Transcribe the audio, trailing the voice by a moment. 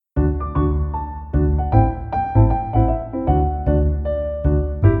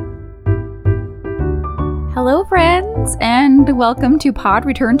friends, and welcome to Pod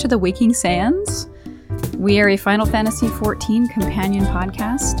Return to the Waking Sands. We are a Final Fantasy XIV companion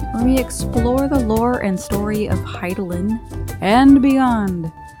podcast where we explore the lore and story of Hydaelyn and beyond.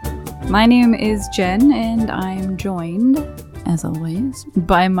 My name is Jen, and I'm joined, as always,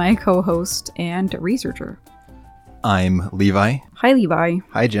 by my co-host and researcher. I'm Levi. Hi, Levi.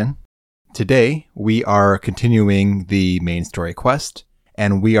 Hi, Jen. Today, we are continuing the main story quest,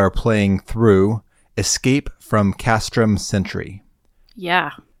 and we are playing through Escape from Castrum Centri.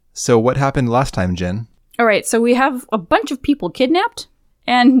 Yeah. So what happened last time, Jen? All right, so we have a bunch of people kidnapped,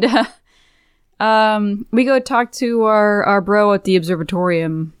 and we go talk to our bro at the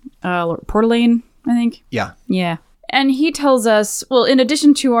observatorium, Portalane, I think. Yeah. Yeah. And he tells us, well, in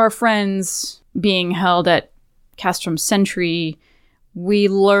addition to our friends being held at Castrum Centri, we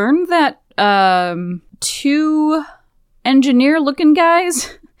learned that two engineer-looking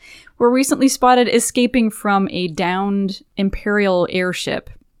guys were recently spotted escaping from a downed Imperial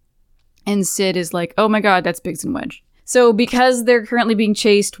airship. And Sid is like, oh my god, that's Biggs and Wedge. So because they're currently being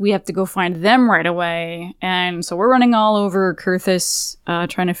chased, we have to go find them right away. And so we're running all over Kurthus,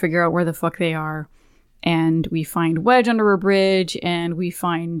 trying to figure out where the fuck they are. And we find Wedge under a bridge, and we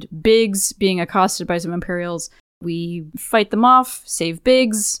find Biggs being accosted by some Imperials. We fight them off, save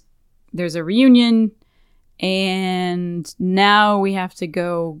Biggs. There's a reunion. And now we have to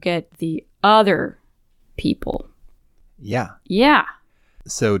go get the other people. Yeah. Yeah.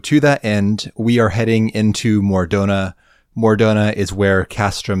 So to that end, we are heading into Mordona. Mordona is where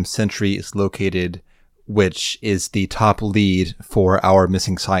Castrum Centri is located, which is the top lead for our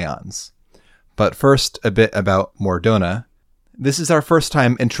missing scions. But first, a bit about Mordona. This is our first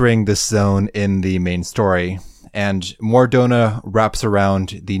time entering this zone in the main story, and Mordona wraps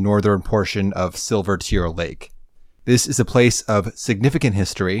around the northern portion of Silver Tear Lake. This is a place of significant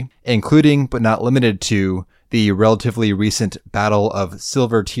history, including but not limited to the relatively recent Battle of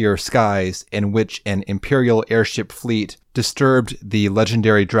Silver Tear Skies, in which an Imperial airship fleet disturbed the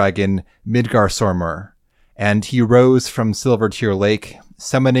legendary dragon Midgardsormr, and he rose from Silver Tear Lake,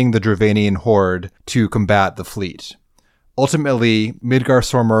 summoning the Dravanian horde to combat the fleet. Ultimately,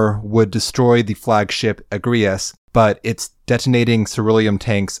 Midgardsormr would destroy the flagship Agrias, but its detonating ceruleum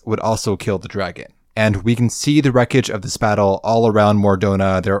tanks would also kill the dragon. And we can see the wreckage of this battle all around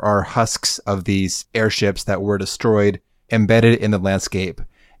Mordona. There are husks of these airships that were destroyed, embedded in the landscape.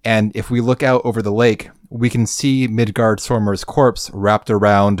 And if we look out over the lake, we can see Midgardsormr's corpse wrapped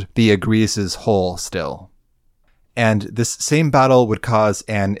around the Agrias' hull still. And this same battle would cause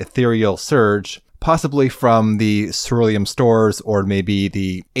an ethereal surge, possibly from the ceruleum stores, or maybe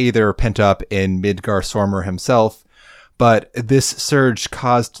the aether pent up in Midgardsormr himself. But this surge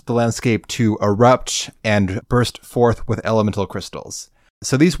caused the landscape to erupt and burst forth with elemental crystals.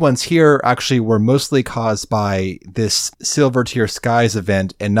 So these ones here actually were mostly caused by this Silver Tear Skies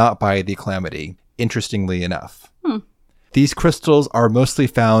event and not by the calamity, interestingly enough. These crystals are mostly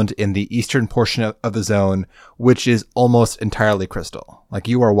found in the eastern portion of the zone, which is almost entirely crystal. Like,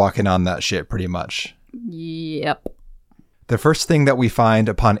 you are walking on that shit pretty much. Yep. The first thing that we find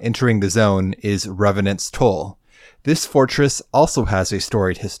upon entering the zone is Revenant's Toll. This fortress also has a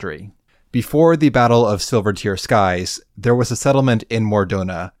storied history. Before the Battle of Silver Tear Skies, there was a settlement in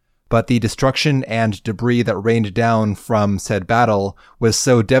Mordona, but the destruction and debris that rained down from said battle was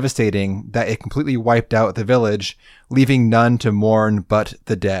so devastating that it completely wiped out the village, leaving none to mourn but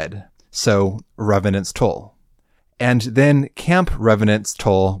the dead. So, Revenant's Toll. And then Camp Revenant's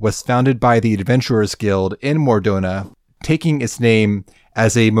Toll was founded by the Adventurers Guild in Mordona, taking its name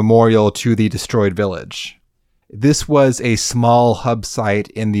as a memorial to the destroyed village. This was a small hub site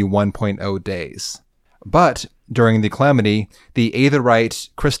in the 1.0 days. But during the calamity, the aetherite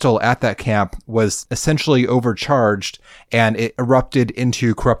crystal at that camp was essentially overcharged, and it erupted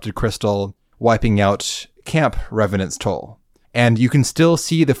into corrupted crystal, wiping out Camp Revenant's Toll. And you can still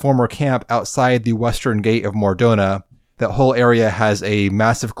see the former camp outside the western gate of Mordona. That whole area has a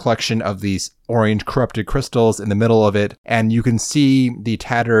massive collection of these orange corrupted crystals in the middle of it, and you can see the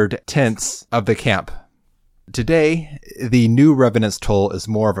tattered tents of the camp. Today, the new Revenant's Toll is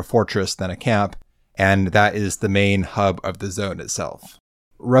more of a fortress than a camp, and that is the main hub of the zone itself.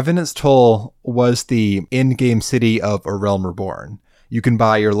 Revenant's Toll was the in-game city of A Realm Reborn. You can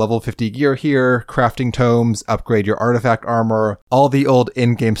buy your level 50 gear here, crafting tomes, upgrade your artifact armor. All the old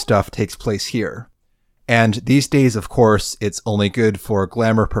in-game stuff takes place here. And these days, of course, it's only good for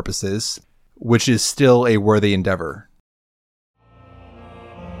glamour purposes, which is still a worthy endeavor.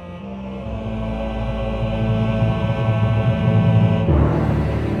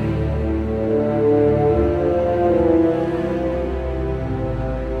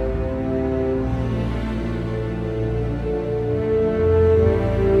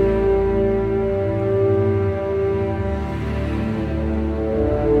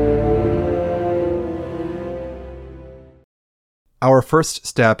 Our first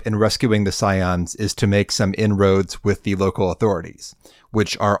step in rescuing the Scions is to make some inroads with the local authorities,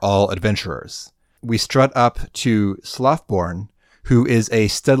 which are all adventurers. We strut up to Slothborn, who is a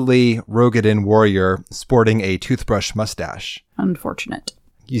steadily Rogadin warrior sporting a toothbrush mustache. Unfortunate.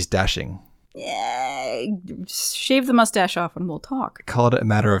 He's dashing. Yeah, shave the mustache off and we'll talk. Call it a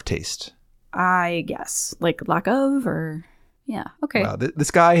matter of taste. I guess. Like lack of, or... Yeah, okay. Wow,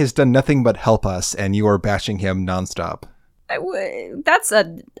 this guy has done nothing but help us, and you are bashing him nonstop. That's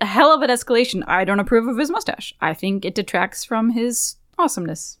a hell of an escalation. I don't approve of his mustache. I think it detracts from his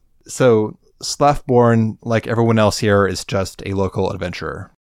awesomeness. So, Slothborn, like everyone else here, is just a local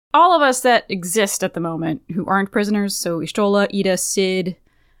adventurer. All of us that exist at the moment who aren't prisoners, so Ishtola, Ida, Sid,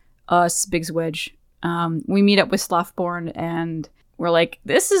 us, Biggs Wedge, we meet up with Slothborn and we're like,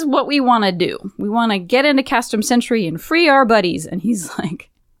 this is what we want to do. We want to get into Castrum Centri and free our buddies. And he's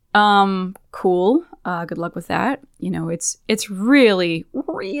like, cool. Good luck with that. You know, it's really,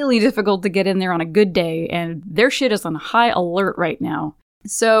 really difficult to get in there on a good day, and their shit is on high alert right now.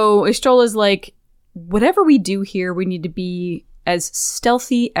 So Ishtola's like, whatever we do here, we need to be as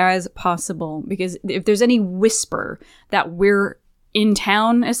stealthy as possible, because if there's any whisper that we're in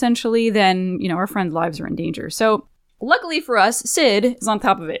town, essentially, then, you know, our friends' lives are in danger. So luckily for us, Sid is on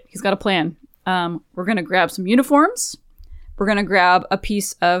top of it. He's got a plan. We're going to grab some uniforms. We're going to grab a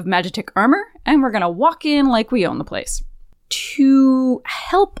piece of Magitek armor, and we're going to walk in like we own the place. To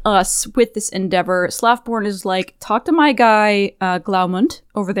help us with this endeavor, Slothborn is like, talk to my guy, Glaumund,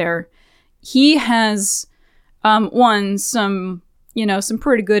 over there. He has, some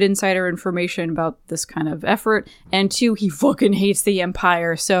pretty good insider information about this kind of effort, and two, he fucking hates the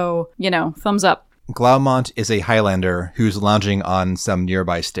Empire, so, thumbs up. Glaumont is a Highlander who's lounging on some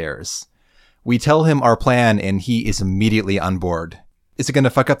nearby stairs. We tell him our plan, and he is immediately on board. Is it going to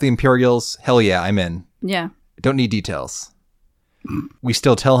fuck up the Imperials? Hell yeah, I'm in. Yeah. Don't need details. We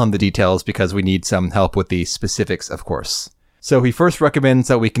still tell him the details because we need some help with the specifics, of course. So he first recommends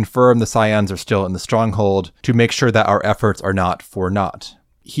that we confirm the Scions are still in the stronghold to make sure that our efforts are not for naught.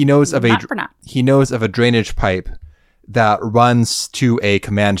 He knows of a drainage pipe that runs to a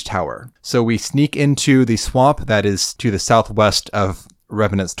command tower. So we sneak into the swamp that is to the southwest of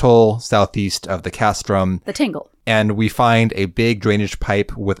Revenant's Toll, southeast of the Castrum. The Tingle. And we find a big drainage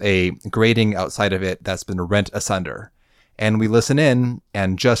pipe with a grating outside of it that's been rent asunder. And we listen in,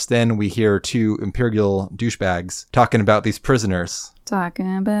 and just then we hear two Imperial douchebags talking about these prisoners.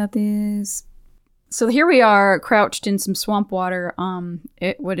 So here we are, crouched in some swamp water,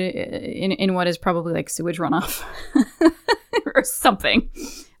 in what is probably like sewage runoff or something.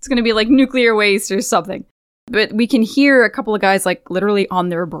 It's going to be like nuclear waste or something. But we can hear a couple of guys like literally on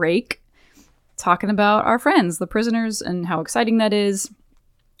their break talking about our friends, the prisoners, and how exciting that is.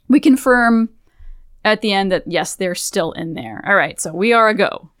 We confirm at the end that, yes, they're still in there. All right, so we are a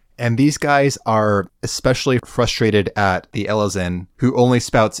go. And these guys are especially frustrated at the Elazin, who only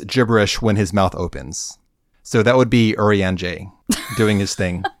spouts gibberish when his mouth opens. So that would be Urianger doing his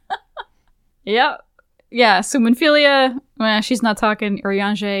thing. Yep. Yeah, so Minfilia, she's not talking.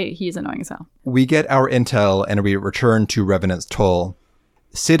 Urianger, he's annoying as hell. We get our intel and we return to Revenant's Toll.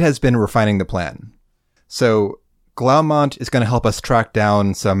 Sid has been refining the plan. So Glaumont is going to help us track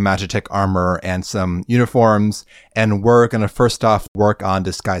down some Magitek armor and some uniforms, and we're going to first off work on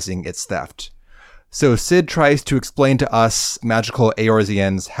disguising its theft. So Sid tries to explain to us magical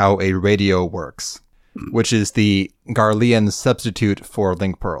Eorzeans how a radio works, which is the Garlean substitute for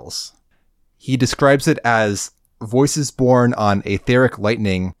link pearls. He describes it as voices born on etheric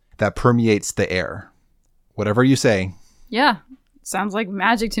lightning that permeates the air. Whatever you say. Yeah, sounds like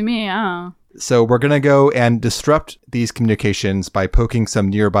magic to me. I don't know. So we're going to go and disrupt these communications by poking some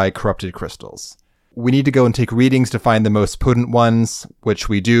nearby corrupted crystals. We need to go and take readings to find the most potent ones, which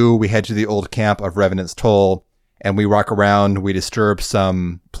we do. We head to the old camp of Revenant's Toll, and we walk around. We disturb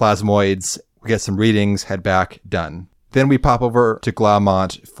some plasmoids. We get some readings, head back, done. Then we pop over to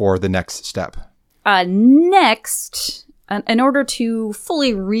Glaumont for the next step. Next, in order to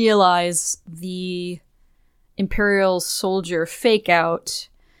fully realize the Imperial soldier fake out,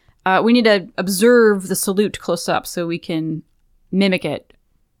 we need to observe the salute close up so we can mimic it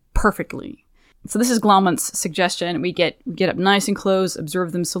perfectly. So this is Glaumont's suggestion. We get up nice and close,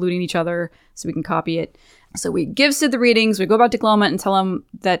 observe them saluting each other so we can copy it. So we give Sid the readings, we go back to Glaumont and tell him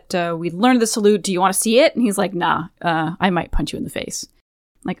that we learned the salute. Do you want to see it? And he's like, nah, I might punch you in the face.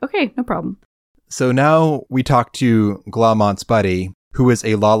 I'm like, okay, no problem. So now we talk to Glaumont's buddy, who is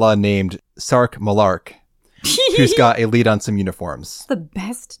a Lala named Sark Malark, who's got a lead on some uniforms. The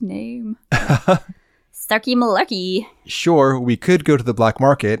best name. Sarky Malarky. Sure, we could go to the black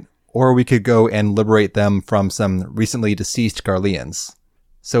market, or we could go and liberate them from some recently deceased Garleans.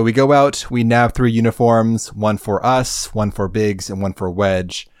 So we go out, we nab 3 uniforms, one for us, one for Biggs, and one for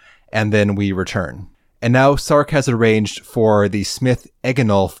Wedge, and then we return. And now Sark has arranged for the smith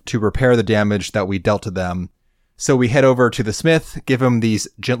Egenulf to repair the damage that we dealt to them. So we head over to the smith, give him these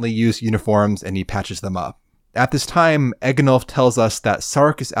gently used uniforms, and he patches them up. At this time, Egenulf tells us that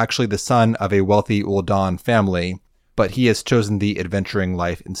Sark is actually the son of a wealthy Uldan family, but he has chosen the adventuring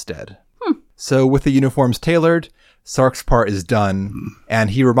life instead. So with the uniforms tailored, Sark's part is done, and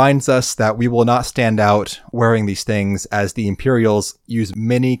he reminds us that we will not stand out wearing these things as the Imperials use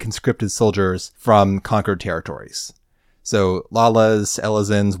many conscripted soldiers from conquered territories. So Lalas,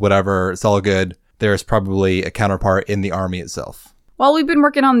 Elazins, whatever, it's all good. There's probably a counterpart in the army itself. While we've been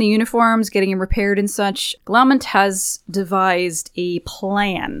working on the uniforms, getting them repaired and such, Glaumont has devised a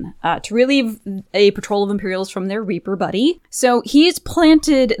plan to relieve a patrol of Imperials from their Reaper buddy. So he's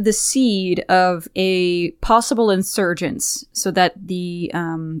planted the seed of a possible insurgence so that the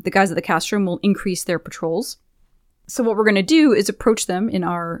guys at the castrum will increase their patrols. So what we're going to do is approach them in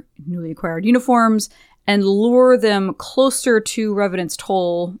our newly acquired uniforms and lure them closer to Revenant's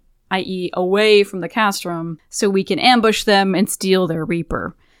Toll, i.e. away from the castrum, so we can ambush them and steal their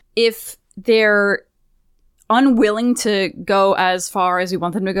Reaper. If they're unwilling to go as far as we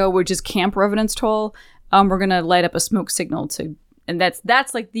want them to go, which is Camp Revenant's Toll, we're gonna light up a smoke signal and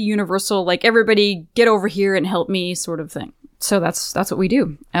that's like the universal, like, everybody get over here and help me sort of thing. So that's what we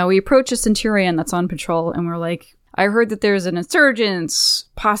do. We approach a Centurion that's on patrol, and we're like, I heard that there's an insurgence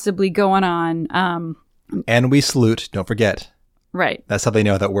possibly going on. And we salute, don't forget. Right. That's how they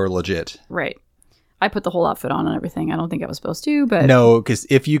know that we're legit. Right. I put the whole outfit on and everything. I don't think I was supposed to, but... No, because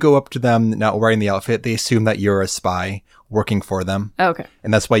if you go up to them not wearing the outfit, they assume that you're a spy working for them. Okay.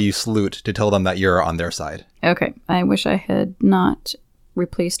 And that's why you salute, to tell them that you're on their side. Okay. I wish I had not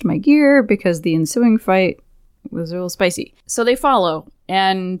replaced my gear because the ensuing fight was real spicy. So they follow,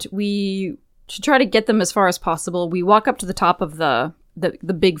 and we should try to get them as far as possible. We walk up to the top of the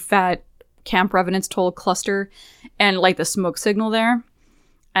big fat Camp Revenant's Toll cluster and light the smoke signal there.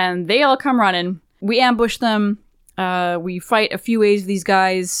 And they all come running. We ambush them. We fight a few waves of these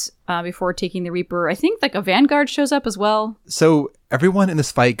guys before taking the Reaper. I think like a Vanguard shows up as well. So everyone in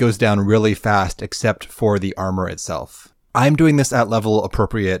this fight goes down really fast except for the armor itself. I'm doing this at level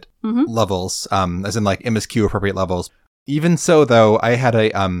appropriate levels, as in like MSQ appropriate levels. Even so, though,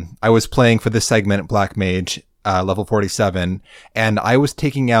 I was playing for this segment Black Mage, level 47, and I was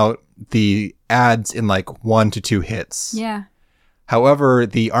taking out the ads in like 1 to 2 hits. Yeah. However,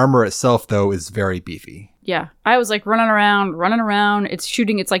 the armor itself, though, is very beefy. Yeah. I was like running around. It's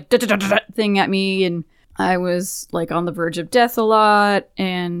shooting its like thing at me, and I was like on the verge of death a lot,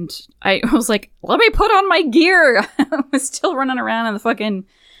 and I was like, let me put on my gear. I was still running around in the fucking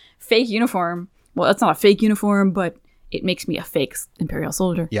fake uniform. Well, that's not a fake uniform, but it makes me a fake Imperial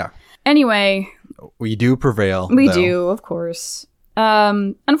soldier. Yeah. Anyway. We do prevail. We do, of course.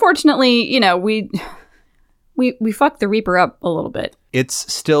 Unfortunately, you know, we fucked the Reaper up a little bit.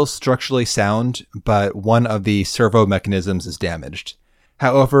 It's still structurally sound, but one of the servo mechanisms is damaged.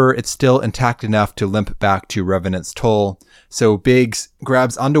 However, it's still intact enough to limp back to Revenant's Toll, so Biggs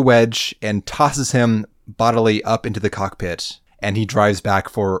grabs onto Wedge and tosses him bodily up into the cockpit, and he drives back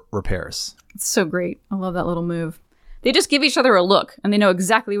for repairs. It's so great. I love that little move. They just give each other a look, and they know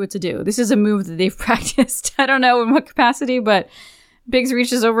exactly what to do. This is a move that they've practiced. I don't know in what capacity, but Biggs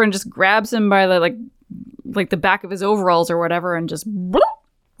reaches over and just grabs him by the like the back of his overalls or whatever, and just... Bloop.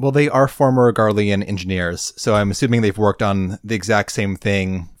 Well, they are former Garlean engineers, so I'm assuming they've worked on the exact same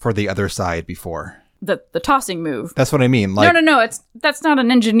thing for the other side before. The tossing move. That's what I mean. Like, No. That's not an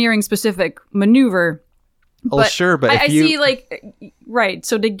engineering specific maneuver. Well, sure, but I see, like, right.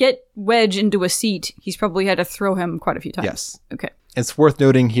 So to get Wedge into a seat, he's probably had to throw him quite a few times. Yes. Okay. It's worth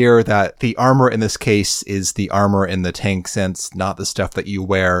noting here that the armor in this case is the armor in the tank sense, not the stuff that you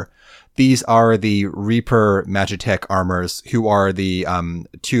wear. These are the Reaper Magitech armors, who are the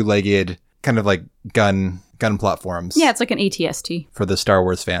two-legged kind of like gun platforms. Yeah, it's like an ATST. For the Star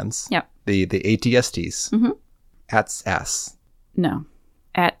Wars fans. Yeah. The ATSTs. Mm-hmm. ATS. No.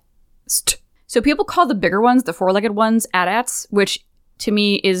 ATST. So people call the bigger ones, the four-legged ones, AT-ATs, which to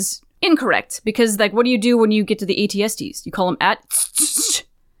me is incorrect. Because, like, what do you do when you get to the ATSTs? You call them AT-ATs?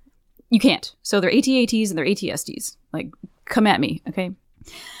 You can't. So they're AT-ATs and they're ATSTs. Like, come at me, okay?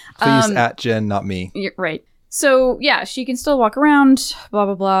 Please at Jen, not me. You're right. So, yeah, she can still walk around, blah,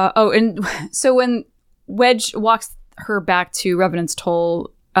 blah, blah. Oh, and so when Wedge walks her back to Revenant's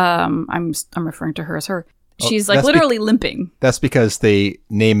Toll, I'm referring to her as her. She's like literally limping. That's because they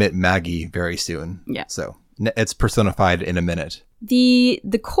name it Maggie very soon. Yeah. So it's personified in a minute. The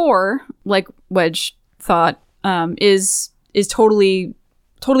core, like Wedge thought, is totally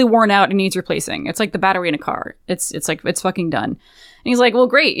worn out and needs replacing. It's like the battery in a car. It's fucking done. And he's like, well,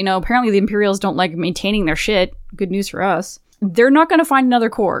 great. Apparently the Imperials don't like maintaining their shit. Good news for us. They're not going to find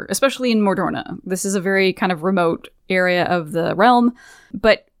another core, especially in Mordorna. This is a very kind of remote area of the realm.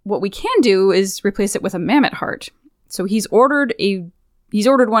 But what we can do is replace it with a mammoth heart. So he's ordered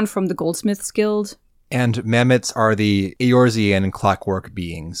one from the Goldsmiths Guild. And mammoths are the Eorzean clockwork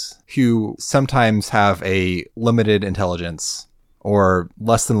beings who sometimes have a limited intelligence, or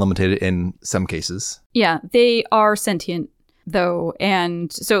less than limited in some cases. Yeah, they are sentient, though,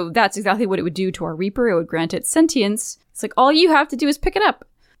 and so that's exactly what it would do to our Reaper. It would grant it sentience. It's like, all you have to do is pick it up.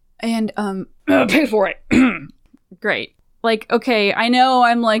 And, pay for it. Great. Like, okay, I know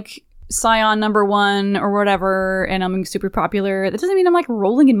I'm, like, Scion number 1 or whatever, and I'm super popular. That doesn't mean I'm, like,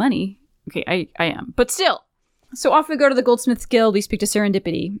 rolling in money. Okay, I am. But still. So off we go to the Goldsmiths Guild. We speak to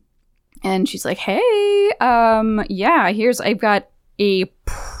Serendipity. And she's like, hey, yeah, I've got a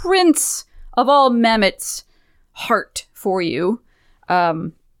Prince of all Mammoths heart for you.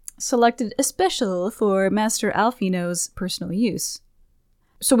 Selected especial for Master Alfino's personal use.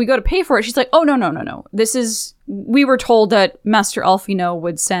 So we go to pay for it. She's like, oh, no. We were told that Master Alfino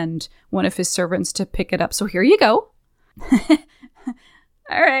would send one of his servants to pick it up. So here you go.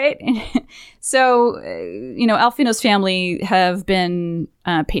 All right. So, Alfino's family have been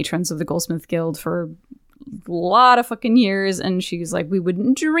patrons of the Goldsmith Guild for a lot of fucking years. And she's like, we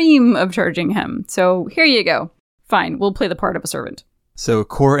wouldn't dream of charging him. So here you go. Fine. We'll play the part of a servant. So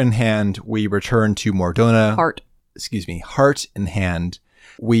core in hand, we return to Mordorna. Heart in hand.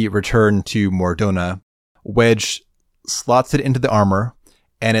 We return to Mordorna. Wedge slots it into the armor,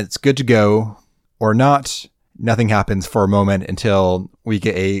 and it's good to go, or not. Nothing happens for a moment until we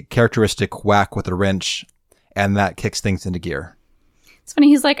get a characteristic whack with a wrench, and that kicks things into gear. It's funny.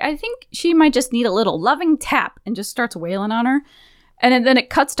 He's like, I think she might just need a little loving tap, and just starts wailing on her. And then it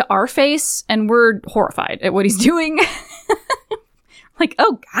cuts to our face, and we're horrified at what he's doing. Like,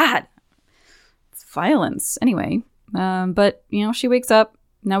 oh, God. It's violence. Anyway. But, she wakes up.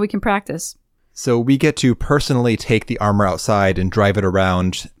 Now we can practice. So we get to personally take the armor outside and drive it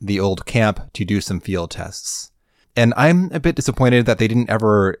around the old camp to do some field tests. And I'm a bit disappointed that they didn't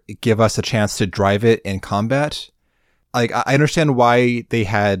ever give us a chance to drive it in combat. Like, I understand why they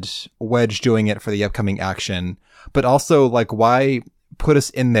had Wedge doing it for the upcoming action, but also, like, why put us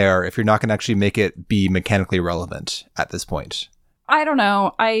in there if you're not going to actually make it be mechanically relevant at this point? I don't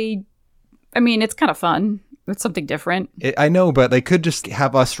know. I mean, it's kind of fun. It's something different. I know, but they could just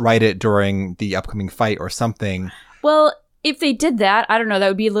have us ride it during the upcoming fight or something. Well, if they did that, I don't know, that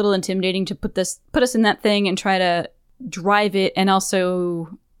would be a little intimidating to put us in that thing and try to drive it and also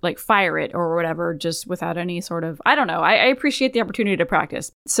like fire it or whatever, just without any sort of, I don't know. I appreciate the opportunity to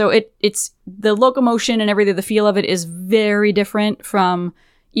practice. So it's the locomotion and everything, the feel of it is very different from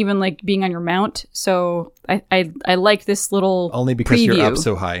even like being on your mount. So I like this little only because preview. You're up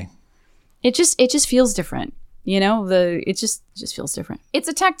so high. It just feels different. It just feels different. It's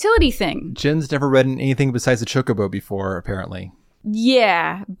a tactility thing. Jin's never read anything besides a chocobo before, apparently.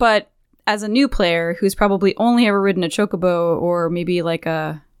 Yeah, but as a new player who's probably only ever ridden a chocobo or maybe like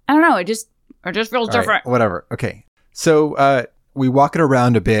I don't know, it just feels different. Right, whatever. Okay. So we walk it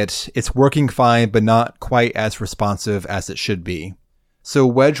around a bit. It's working fine, but not quite as responsive as it should be. So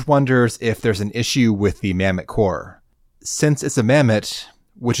Wedge wonders if there's an issue with the mammoth core. Since it's a mammoth,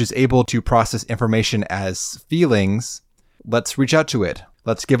 which is able to process information as feelings, let's reach out to it.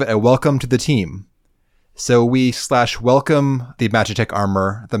 Let's give it a welcome to the team. So we /welcome the Magitech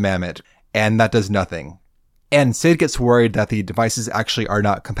armor, the mammoth, and that does nothing. And Sid gets worried that the devices actually are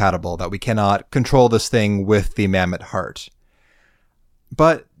not compatible, that we cannot control this thing with the mammoth heart.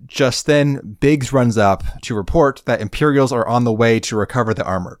 But just then, Biggs runs up to report that Imperials are on the way to recover the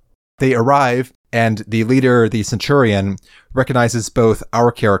armor. They arrive, and the leader, the Centurion, recognizes both our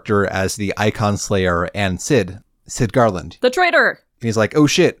character as the Icon Slayer and Sid Garland. The traitor! And he's like, oh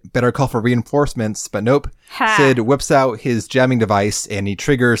shit, better call for reinforcements, but nope. Ha. Sid whips out his jamming device, and he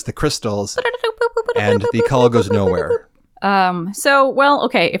triggers the crystals, and the call goes nowhere.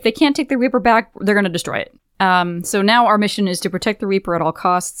 Okay, if they can't take the Reaper back, they're going to destroy it. So now our mission is to protect the Reaper at all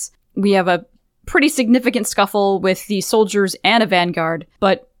costs. We have a pretty significant scuffle with the soldiers and a vanguard,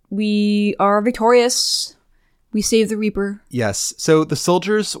 but we are victorious. We save the Reaper. Yes. So the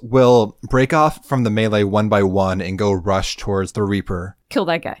soldiers will break off from the melee one by one and go rush towards the Reaper. Kill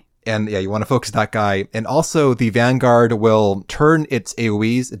that guy. And yeah, you want to focus that guy. And also the Vanguard will turn its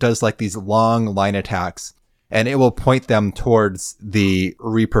AoEs. It does like these long line attacks, and it will point them towards the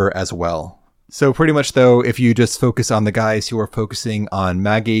Reaper as well. So pretty much, though, if you just focus on the guys who are focusing on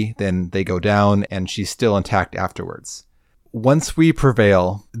Maggie, then they go down and she's still intact afterwards. Once we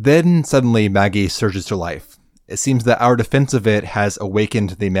prevail, then suddenly Maggie surges to life. It seems that our defense of it has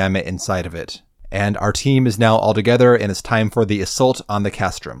awakened the mammoth inside of it. And our team is now all together, and it's time for the assault on the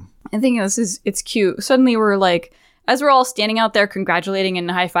castrum. I think it's cute. Suddenly we're like, as we're all standing out there congratulating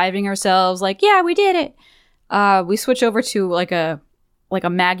and high-fiving ourselves, like, yeah, we did it. We switch over to like a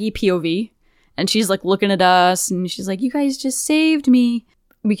Maggie POV, and she's like looking at us, and she's like, you guys just saved me.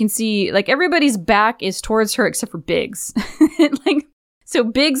 We can see like everybody's back is towards her except for Biggs. So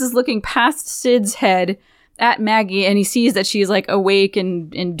Biggs is looking past Sid's head at Maggie, and he sees that she's like awake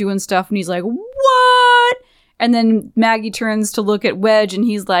and doing stuff, and he's like, what? And then Maggie turns to look at Wedge, and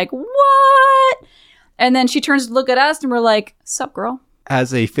he's like, what? And then she turns to look at us, and we're like, sup, girl?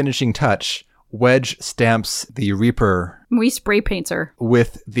 As a finishing touch, Wedge stamps the Reaper. We spray paints her.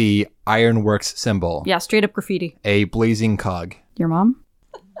 With the Ironworks symbol. Yeah, straight up graffiti. A blazing cog. Your mom?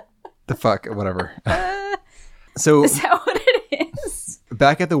 The fuck, whatever. So is that what it is?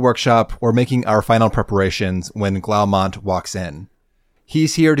 Back at the workshop, we're making our final preparations when Glaumont walks in.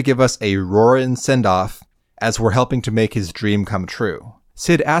 He's here to give us a roaring send-off as we're helping to make his dream come true.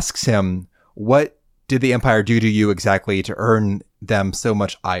 Cid asks him, what did the Empire do to you exactly to earn them so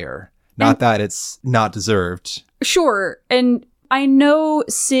much ire? Not that it's not deserved. Sure, and I know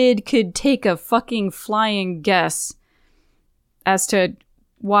Cid could take a fucking flying guess as to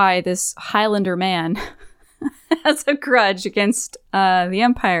why this Highlander man has a grudge against the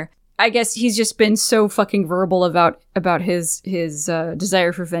Empire. I guess he's just been so fucking verbal about his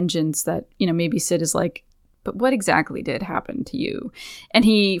desire for vengeance that, you know, maybe Cid is like, but what exactly did happen to you? And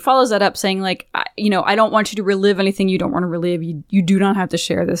he follows that up saying, like, I don't want you to relive anything you don't want to relive. You do not have to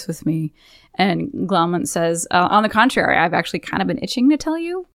share this with me. And Glaumont says, on the contrary, I've actually kind of been itching to tell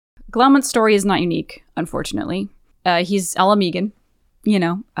you. Glaumont's story is not unique, unfortunately. He's Alamegan.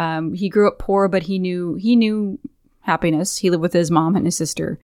 He grew up poor, but he knew happiness. He lived with his mom and his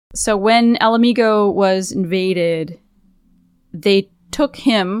sister. So when Alamigo was invaded, they took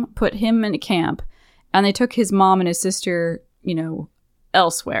him, put him in a camp, and they took his mom and his sister,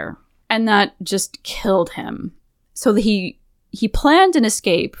 elsewhere. And that just killed him. So he planned an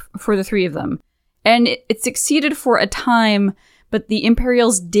escape for the three of them. And it succeeded for a time, but the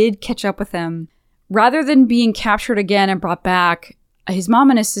Imperials did catch up with him. Rather than being captured again and brought back, his mom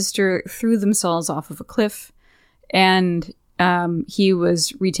and his sister threw themselves off of a cliff, and he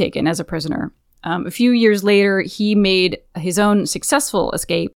was retaken as a prisoner. A few years later, he made his own successful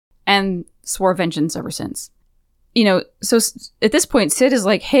escape and swore vengeance ever since. So at this point, Cid is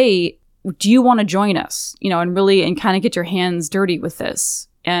like, hey, do you want to join us? And kind of get your hands dirty with this.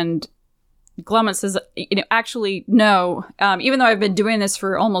 And Glaumont says, actually, no. Even though I've been doing this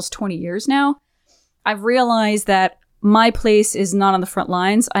for almost 20 years now, I've realized that my place is not on the front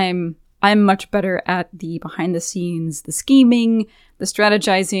lines. I'm much better at the behind the scenes, the scheming, the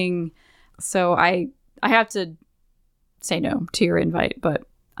strategizing. So I have to say no to your invite, but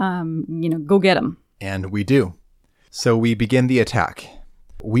go get him. And we do. So we begin the attack.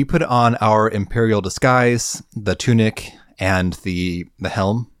 We put on our Imperial disguise, the tunic, and the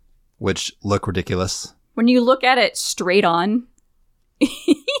helm, which look ridiculous. When you look at it straight on,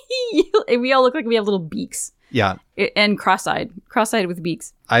 we all look like we have little beaks. Yeah. And cross-eyed with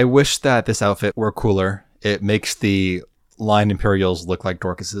beaks. I wish that this outfit were cooler. It makes the line Imperials look like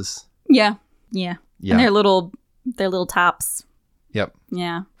Dorcases. Yeah. And their little tops. Yep.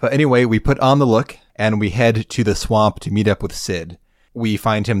 Yeah. But anyway, we put on the look and we head to the swamp to meet up with Cid. We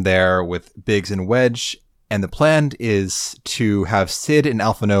find him there with Biggs and Wedge, and the plan is to have Cid and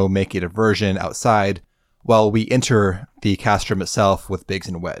Alphino make a diversion outside while we enter the castrum itself with Biggs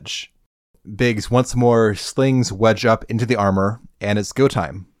and Wedge. Biggs once more slings Wedge up into the armor, and it's go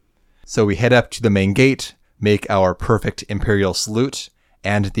time. So we head up to the main gate, make our perfect Imperial salute,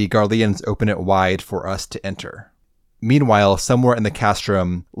 and the Garleans open it wide for us to enter. Meanwhile, somewhere in the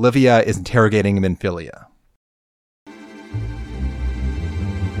castrum, Livia is interrogating Minfilia.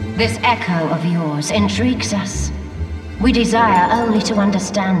 This echo of yours intrigues us. We desire only to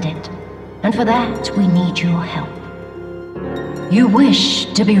understand it, and for that we need your help. You wish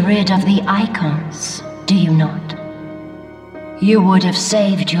to be rid of the icons, do you not? You would have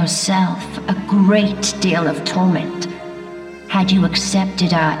saved yourself a great deal of torment had you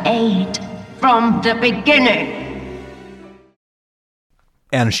accepted our aid from the beginning.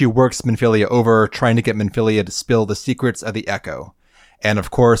 And she works Minfilia over, trying to get Minfilia to spill the secrets of the Echo. And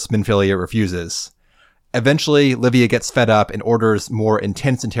of course, Minfilia refuses. Eventually, Livia gets fed up and orders more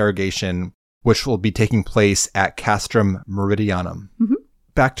intense interrogation, which will be taking place at Castrum Meridianum. Mm-hmm.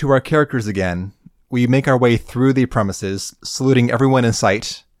 back to our characters again. We make our way through the premises, saluting everyone in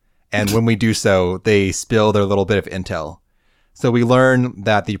sight. And when we do so, they spill their little bit of intel. So we learn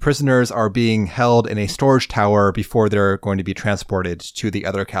that the prisoners are being held in a storage tower before they're going to be transported to the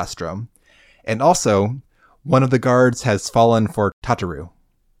other castrum. And also, one of the guards has fallen for Tataru.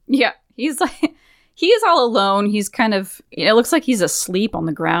 Yeah, he is all alone. He's kind of, it looks like he's asleep on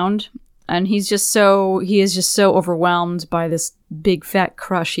the ground. And he is just so overwhelmed by this big fat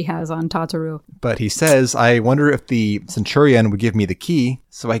crush he has on Tataru. But he says, I wonder if the Centurion would give me the key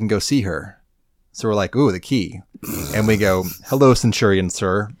so I can go see her. So we're like, ooh, the key. And we go, hello, Centurion,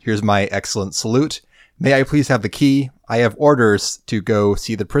 sir. Here's my excellent salute. May I please have the key? I have orders to go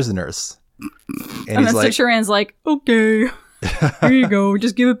see the prisoners. And the Centurion's like, okay, here you go.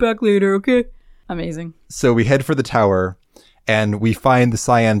 Just give it back later, okay? Amazing. So we head for the tower. And we find the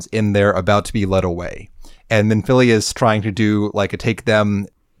Scions in there about to be led away. And Minfilia's trying to do like a take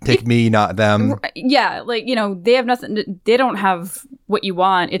me, not them. Yeah, like, they have nothing. They don't have what you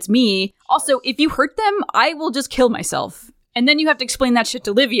want. It's me. Also, if you hurt them, I will just kill myself. And then you have to explain that shit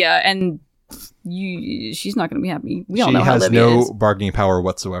to Livia, and she's not going to be happy. We all know how Livia is. She has no bargaining power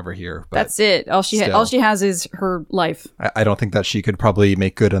whatsoever here. But that's it. All she has is her life. I don't think that she could probably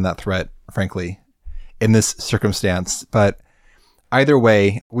make good on that threat, frankly, in this circumstance. But either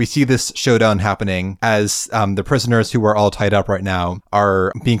way, we see this showdown happening as the prisoners who are all tied up right now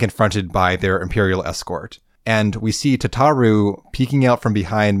are being confronted by their Imperial escort. And we see Tataru peeking out from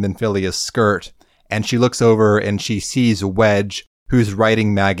behind Minfilia's skirt, and she looks over and she sees Wedge, who's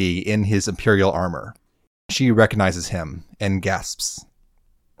riding Maggie in his Imperial armor. She recognizes him and gasps.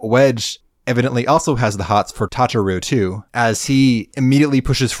 Wedge evidently also has the hots for Tataru too, as he immediately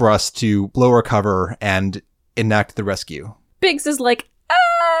pushes for us to blow our cover and enact the rescue. Biggs is like,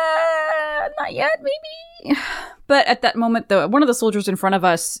 not yet, maybe. But at that moment, though, one of the soldiers in front of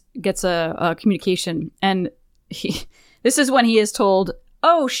us gets a communication, and this is when he is told,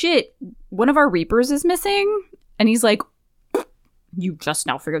 oh shit, one of our Reapers is missing? And he's like, you just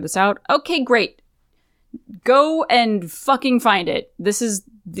now figured this out? Okay, great. Go and fucking find it. This is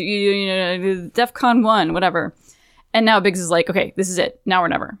DEFCON 1, whatever. And now Biggs is like, okay, this is it. Now or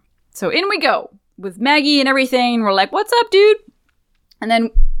never. So in we go. With Maggie and everything, we're like, what's up, dude? And then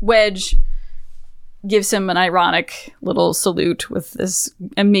Wedge gives him an ironic little salute with this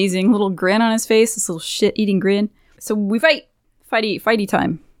amazing little grin on his face, this little shit-eating grin. So we fighty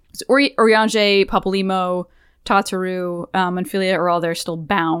time. So Oriange, Papalymo, Tataru, and Philia are all there still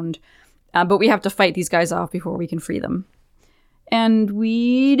bound, but we have to fight these guys off before we can free them. And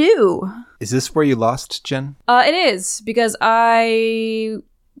we do. Is this where you lost, Jen? It is, because I'm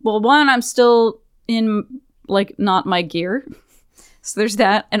still in, like, not my gear. So there's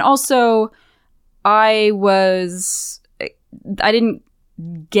that. And also, I didn't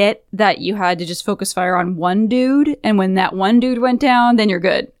get that you had to just focus fire on one dude. And when that one dude went down, then you're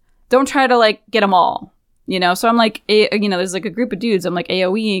good. Don't try to, like, get them all, So I'm like, there's, like, a group of dudes. I'm, like,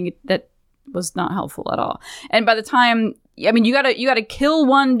 AoEing. That was not helpful at all. And by the time, you gotta kill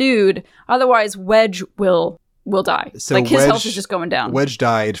one dude. Otherwise, Wedge will die. So like, his health is just going down. Wedge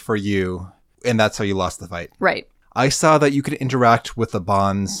died for you, and that's how you lost the fight. Right. I saw that you could interact with the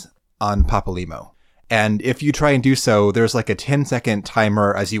bonds on Papalymo. And if you try and do so, there's like a 10-second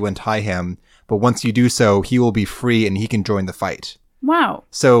timer as you untie him. But once you do so, he will be free and he can join the fight. Wow.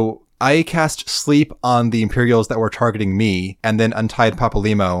 So I cast sleep on the Imperials that were targeting me and then untied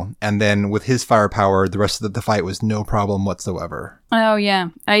Papalymo. And then with his firepower, the rest of the fight was no problem whatsoever. Oh, yeah.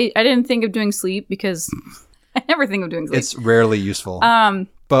 I didn't think of doing sleep because I never think of doing sleep. It's rarely useful.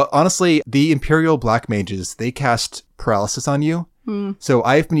 But honestly, the Imperial Black Mages, they cast paralysis on you. So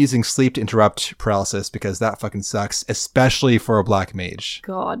I've been using sleep to interrupt paralysis because that fucking sucks, especially for a Black Mage.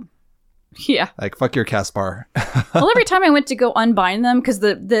 God. Yeah. Like, fuck your cast bar. Well, every time I went to go unbind them, because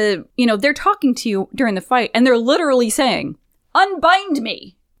they're talking to you during the fight, and they're literally saying, unbind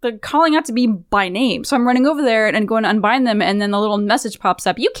me. They're calling out to me by name. So I'm running over there and going to unbind them, and then the little message pops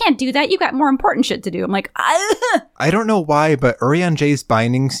up. You can't do that. You got more important shit to do. I'm like, ah! I don't know why, but Urianjay's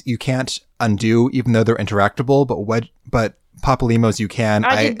bindings you can't undo, even though they're interactable, but Papalymo's you can.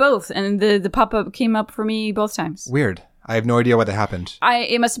 I did both, and the pop-up came up for me both times. Weird. I have no idea why that happened.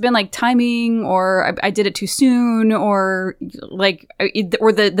 It must have been like timing, or I did it too soon, or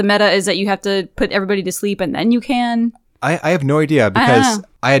the meta is that you have to put everybody to sleep and then you can. I have no idea because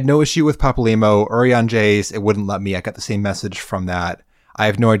I had no issue with Papalymo. Urianjay's, it wouldn't let me. I got the same message from that. I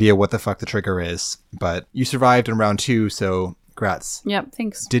have no idea what the fuck the trigger is, but you survived in round 2, so grats. Yep,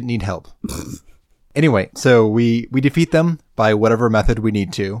 thanks. Didn't need help. Anyway, so we defeat them by whatever method we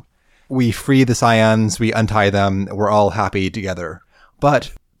need to. We free the Scions, we untie them, we're all happy together.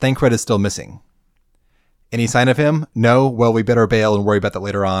 But Thancred is still missing. Any sign of him? No? Well, we better bail and worry about that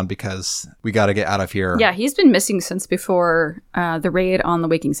later on because we got to get out of here. Yeah, he's been missing since before the raid on the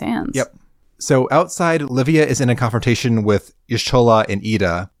Waking Sands. Yep. So outside, Livia is in a confrontation with Y'shtola and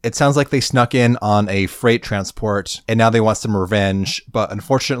Ida. It sounds like they snuck in on a freight transport, and now they want some revenge. But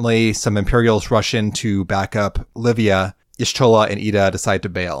unfortunately, some Imperials rush in to back up Livia. Y'shtola and Ida decide to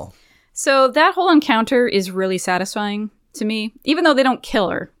bail. So that whole encounter is really satisfying to me, even though they don't kill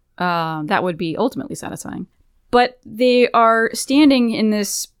her. That would be ultimately satisfying. But they are standing in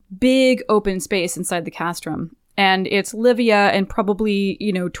this big open space inside the castrum. And it's Livia, and probably,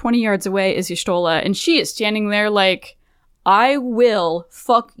 20 yards away is Y'shtola. And she is standing there like, I will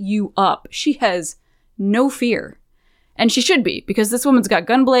fuck you up. She has no fear. And she should be, because this woman's got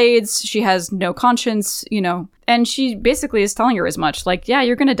gun blades. She has no conscience, And she basically is telling her as much. Like, yeah,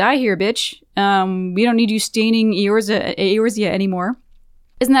 you're going to die here, bitch. We don't need you staining Eorzea anymore.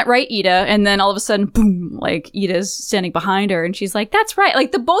 Isn't that right, Ida? And then all of a sudden, boom, like Ida's standing behind her and she's like, that's right.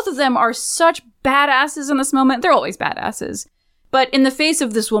 Like the both of them are such badasses in this moment. They're always badasses. But in the face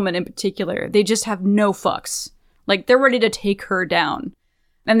of this woman in particular, they just have no fucks. Like they're ready to take her down.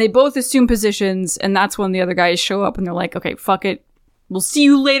 And they both assume positions. And that's when the other guys show up and they're like, okay, fuck it. We'll see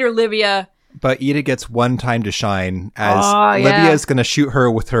you later, Livia. But Ida gets one time to shine as Livia is going to shoot her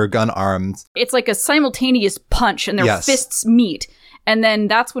with her gun arms. It's like a simultaneous punch and their fists meet. And then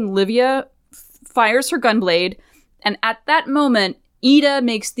that's when Livia fires her gunblade. And at that moment, Ida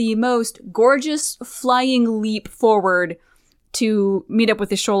makes the most gorgeous flying leap forward to meet up with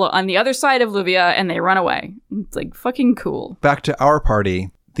Y'shtola on the other side of Livia, and they run away. It's like fucking cool. Back to our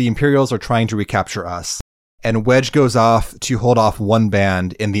party, the Imperials are trying to recapture us. And Wedge goes off to hold off one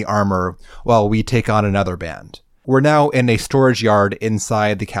band in the armor while we take on another band. We're now in a storage yard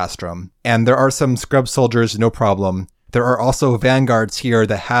inside the castrum. And there are some scrub soldiers, no problem. There are also vanguards here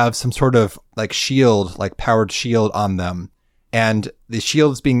that have some sort of shield, powered shield on them. And the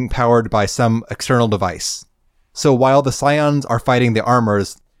shield is being powered by some external device. So while the Scions are fighting the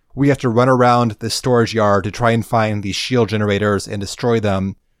armors, we have to run around the storage yard to try and find these shield generators and destroy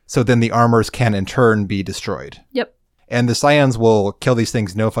them. So then the armors can in turn be destroyed. Yep. And the Scions will kill these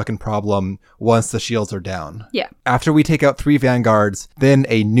things no fucking problem once the shields are down. Yeah. After we take out 3 vanguards, then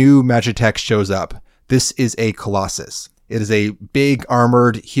a new Magitech shows up. This is a Colossus. It is a big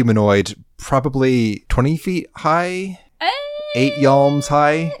armored humanoid, probably 20 feet high, 8 yalms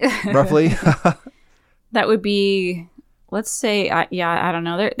high, roughly. That would be, let's say, I don't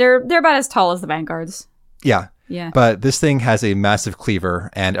know. They're about as tall as the vanguards. Yeah. Yeah. But this thing has a massive cleaver,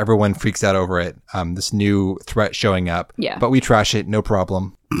 and everyone freaks out over it. This new threat showing up. Yeah. But we trash it, no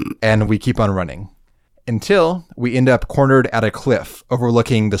problem. And we keep on running. Until we end up cornered at a cliff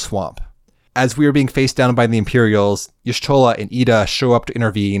overlooking the swamp. As we are being faced down by the Imperials, Y'shtola and Ida show up to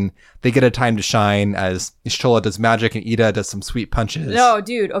intervene. They get a time to shine as Y'shtola does magic and Ida does some sweet punches. No,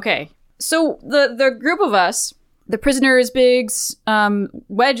 dude, okay. So the group of us, the prisoners, Biggs,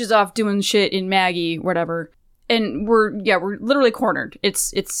 Wedge is off doing shit in Maggie, whatever. And we're literally cornered.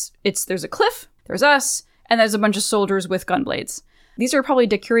 It's there's a cliff, there's us, and there's a bunch of soldiers with gun blades. These are probably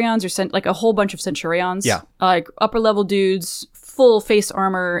Decurions or a whole bunch of Centurions. Yeah. Upper level dudes, full face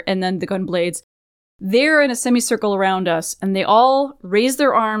armor, and then the gun blades. They're in a semicircle around us, and they all raise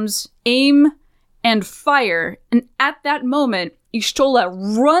their arms, aim, and fire. And at that moment, Y'shtola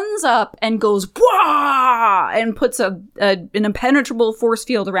runs up and goes, "Wah!" and puts an impenetrable force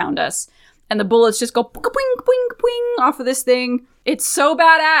field around us. And the bullets just go boing, boing, boing off of this thing. It's so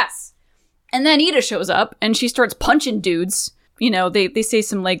badass. And then Ida shows up, and she starts punching dudes. They say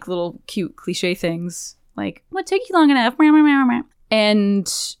some little cute cliche things. Like, what took you long enough? And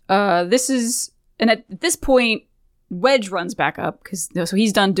at this point, Wedge runs back up so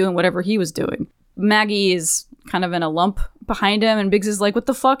he's done doing whatever he was doing. Maggie is kind of in a lump behind him, and Biggs is like, what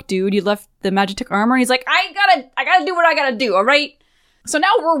the fuck, dude? You left the Magitech armor? And he's like, I gotta do what I gotta do, all right? So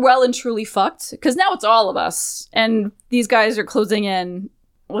now we're well and truly fucked, because now it's all of us, and these guys are closing in.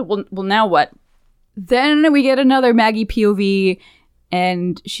 Well, now what? Then we get another Maggie POV,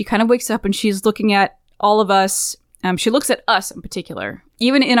 and she kind of wakes up, and she's looking at all of us. She looks at us in particular,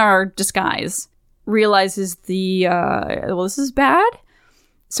 even in our disguise, realizes this is bad.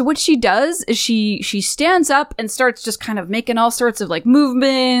 So what she does is she stands up and starts just kind of making all sorts of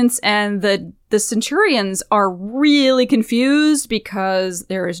movements, and the Centurions are really confused because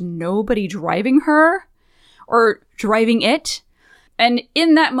there is nobody driving her or driving it. And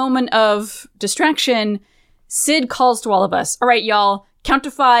in that moment of distraction, Sid calls to all of us, all right, y'all, count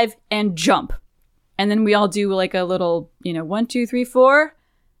to 5 and jump. And then we all do a little, 1, 2, 3, 4.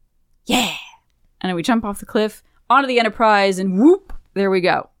 Yeah. And then we jump off the cliff onto the Enterprise and whoop, there we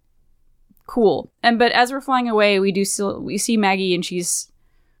go. Cool. But as we're flying away, we see Maggie, and she's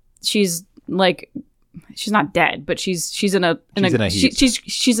like, she's not dead, but she's in a heap.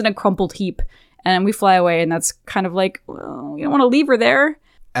 She's in a crumpled heap, and we fly away, and that's kind of like, well, you don't want to leave her there.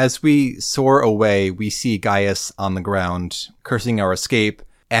 As we soar away, we see Gaius on the ground, cursing our escape,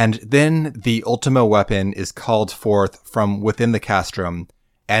 and then the Ultima weapon is called forth from within the castrum,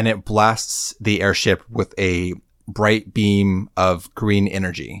 and it blasts the airship with a bright beam of green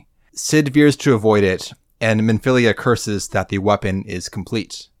energy. Cid veers to avoid it, and Minfilia curses that the weapon is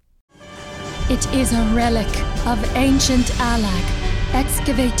complete. It is a relic of ancient Alag,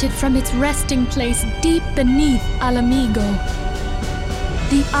 excavated from its resting place deep beneath Alamigo.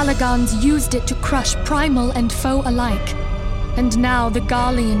 The Alagons used it to crush primal and foe alike, and now the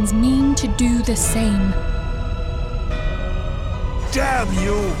Garleans mean to do the same. Damn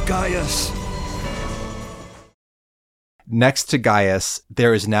you, Gaius! Next to Gaius,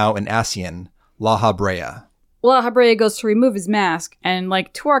 there is now an Ascian, La Habrea. La Habrea goes to remove his mask, and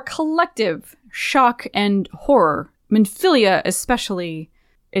like to our collective shock and horror, Minfilia especially,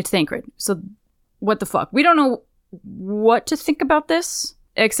 it's Thancred. So what the fuck? We don't know what to think about this,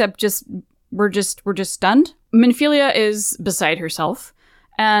 except we're just stunned. Minfilia is beside herself,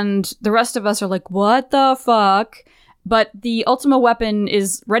 and the rest of us are like, what the fuck? But the Ultima weapon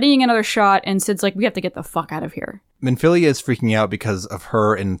is readying another shot, and Cid's like, we have to get the fuck out of here. Minfilia is freaking out because of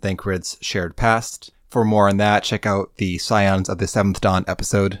her and Thancred's shared past. For more on that, check out the Scions of the Seventh Dawn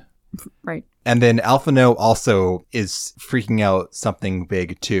episode. Right. And then Alphino also is freaking out something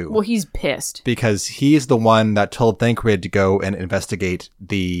big too. Well, he's pissed. Because he's the one that told Thancred to go and investigate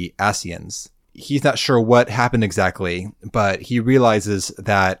the Ascians. He's not sure what happened exactly, but he realizes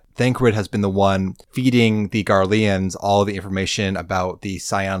that Thancred has been the one feeding the Garleans all the information about the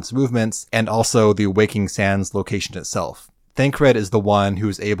Scions movements and also the Waking Sands location itself. Thancred is the one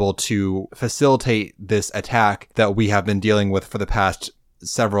who's able to facilitate this attack that we have been dealing with for the past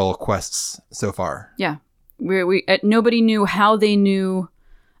several quests so far. Yeah. Nobody knew how they knew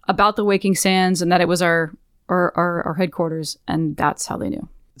about the Waking Sands and that it was our headquarters, and that's how they knew.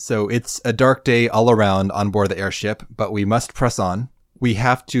 So it's a dark day all around on board the airship, but we must press on. We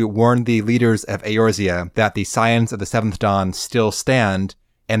have to warn the leaders of Eorzea that the Scions of the Seventh Dawn still stand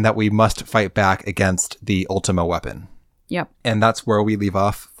and that we must fight back against the Ultima weapon. Yep. And that's where we leave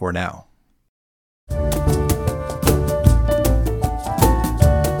off for now.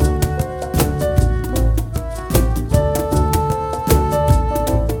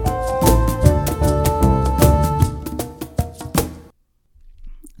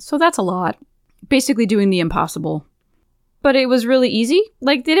 So that's a lot. Basically doing the impossible. But it was really easy.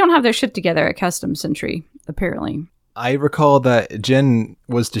 Like, they don't have their shit together at Custom Centri, apparently. I recall that Jin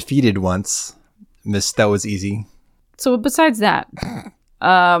was defeated once. That was easy. So besides that,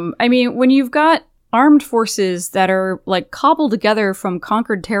 I mean, when you've got armed forces that are, like, cobbled together from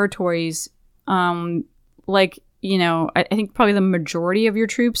conquered territories, like, you know, I think probably the majority of your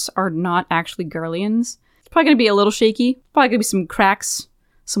troops are not actually Garleans. It's probably going to be a little shaky. Probably going to be some cracks,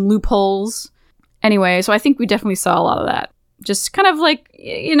 some loopholes. Anyway, so I think we definitely saw a lot of that. Just kind of like,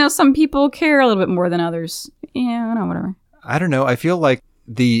 you know, some people care a little bit more than others. Yeah, no, whatever. I don't know. I feel like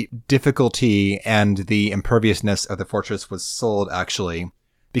the difficulty and the imperviousness of the fortress was sold, actually,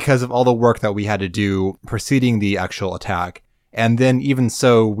 because of all the work that we had to do preceding the actual attack. And then even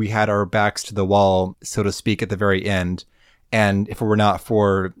so, we had our backs to the wall, so to speak, at the very end. And if it were not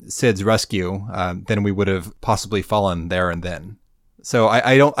for Cid's rescue, then we would have possibly fallen there and then. So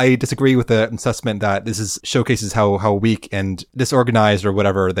I disagree with the assessment that this showcases how weak and disorganized or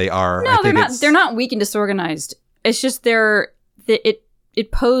whatever they are. No, they're not weak and disorganized. It's just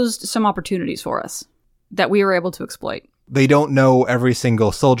it posed some opportunities for us that we were able to exploit. They don't know every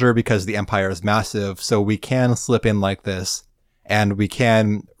single soldier because the Empire is massive, so we can slip in like this and we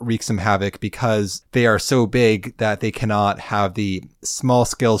can wreak some havoc because they are so big that they cannot have the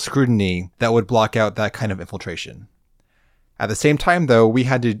small-scale scrutiny that would block out that kind of infiltration. At the same time, though, we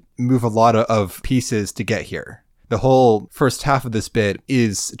had to move a lot of pieces to get here. The whole first half of this bit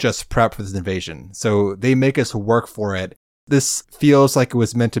is just prep for this invasion, so they make us work for it. This feels like it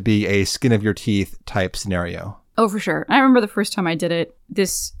was meant to be a skin of your teeth type scenario. Oh, for sure. I remember the first time I did it.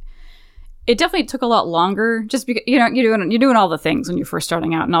 It definitely took a lot longer, just because you're doing all the things when you're first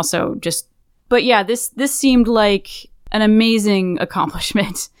starting out, and also just. But yeah, this seemed like an amazing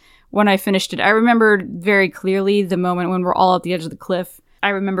accomplishment. When I finished it, I remember very clearly the moment when we're all at the edge of the cliff. I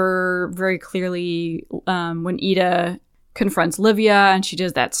remember very clearly when Ida confronts Livia, and she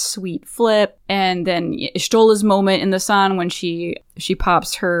does that sweet flip. And then Ishtola's moment in the sun when she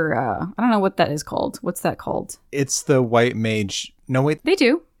pops her, I don't know what that is called. What's that called? It's the white mage. No, wait. They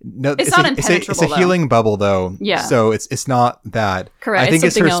do. No, it's not impenetrable, it's a healing bubble, though. Yeah. So it's not that. Correct. I think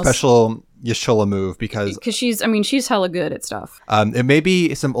it's her else. Special Y'shtola move because she's hella good at stuff. It may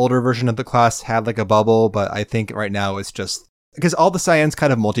be some older version of the class had like a bubble, but I think right now it's just because all the Scions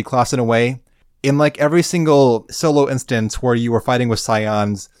kind of multi-class in a way. In like every single solo instance where you were fighting with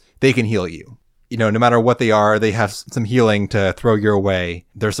Scions, they can heal you. You know, no matter what they are, they have some healing to throw your way.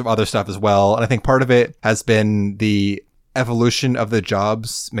 There's some other stuff as well. And I think part of it has been the evolution of the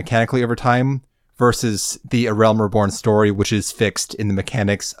jobs mechanically over time versus the A Realm Reborn story, which is fixed in the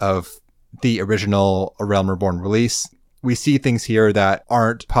mechanics of the original A Realm Reborn release. We see things here that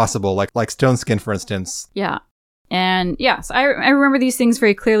aren't possible, like Stone Skin, for instance. Yeah. And yes, I remember these things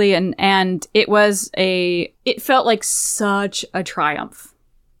very clearly, and it felt like such a triumph,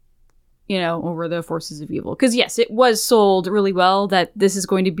 you know, over the forces of evil. Because yes, it was sold really well that this is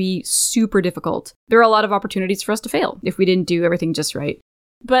going to be super difficult. There are a lot of opportunities for us to fail if we didn't do everything just right.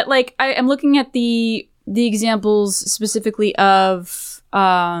 But like, I'm looking at the examples specifically of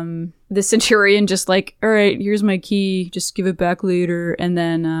the Centurion just like, all right, here's my key, just give it back later. And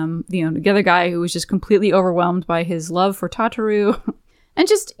then, the other guy who was just completely overwhelmed by his love for Tataru. And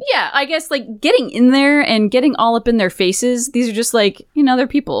just, yeah, I guess like getting in there and getting all up in their faces. These are just like, they're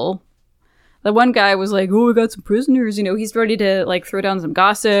people. The one guy was like, oh, I got some prisoners. He's ready to like throw down some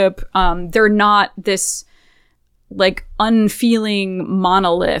gossip. They're not this like unfeeling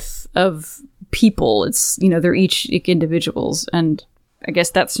monolith of people. It's, they're each individuals. And I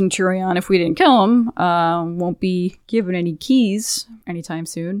guess that Centurion, if we didn't kill him, won't be given any keys anytime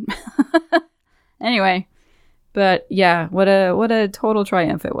soon. Anyway, but yeah, what a total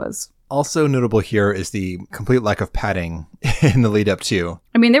triumph it was. Also notable here is the complete lack of padding in the lead up to.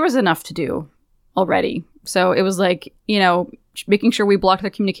 I mean, there was enough to do already. So it was like, making sure we blocked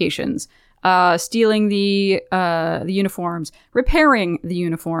their communications, stealing the uniforms, repairing the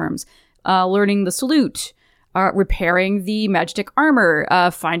uniforms, learning the salute, repairing the Magitek armor,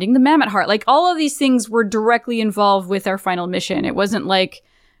 finding the Mammoth Heart. Like, all of these things were directly involved with our final mission. It wasn't like,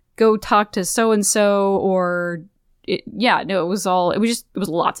 go talk to so-and-so or... it was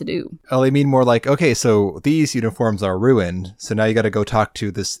a lot to do. Oh, they mean more like, okay, so these uniforms are ruined, so now you got to go talk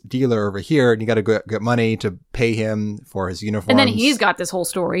to this dealer over here, and you got to get money to pay him for his uniforms. And then he's got this whole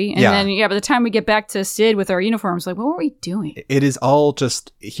story. And then, by the time we get back to Sid with our uniforms, like, what were we doing? It is all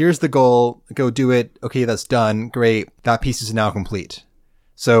just, here's the goal, go do it, okay, that's done, great, that piece is now complete.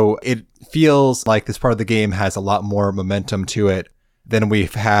 So it feels like this part of the game has a lot more momentum to it than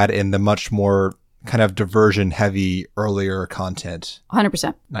we've had in the much more kind of diversion-heavy earlier content.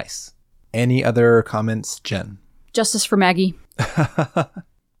 100%. Nice. Any other comments, Jen? Justice for Maggie.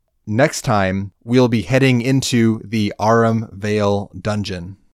 Next time, we'll be heading into the Aram Vale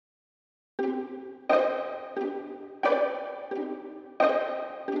dungeon.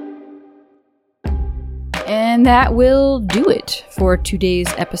 And that will do it for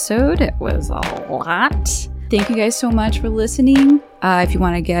today's episode. It was a lot. Thank you guys so much for listening. If you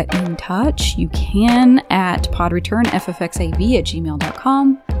want to get in touch, you can at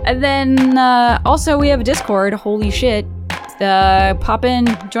podreturnffxav@gmail.com. And then also we have a Discord. Holy shit. Pop in,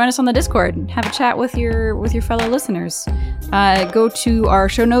 join us on the Discord, have a chat with your fellow listeners. Go to our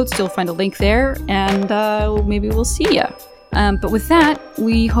show notes, you'll find a link there, and maybe we'll see ya. But with that,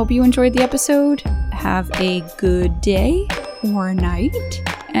 we hope you enjoyed the episode. Have a good day or night,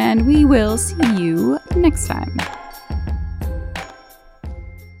 and we will see you next time.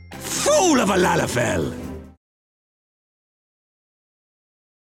 Fool of a Lalafell!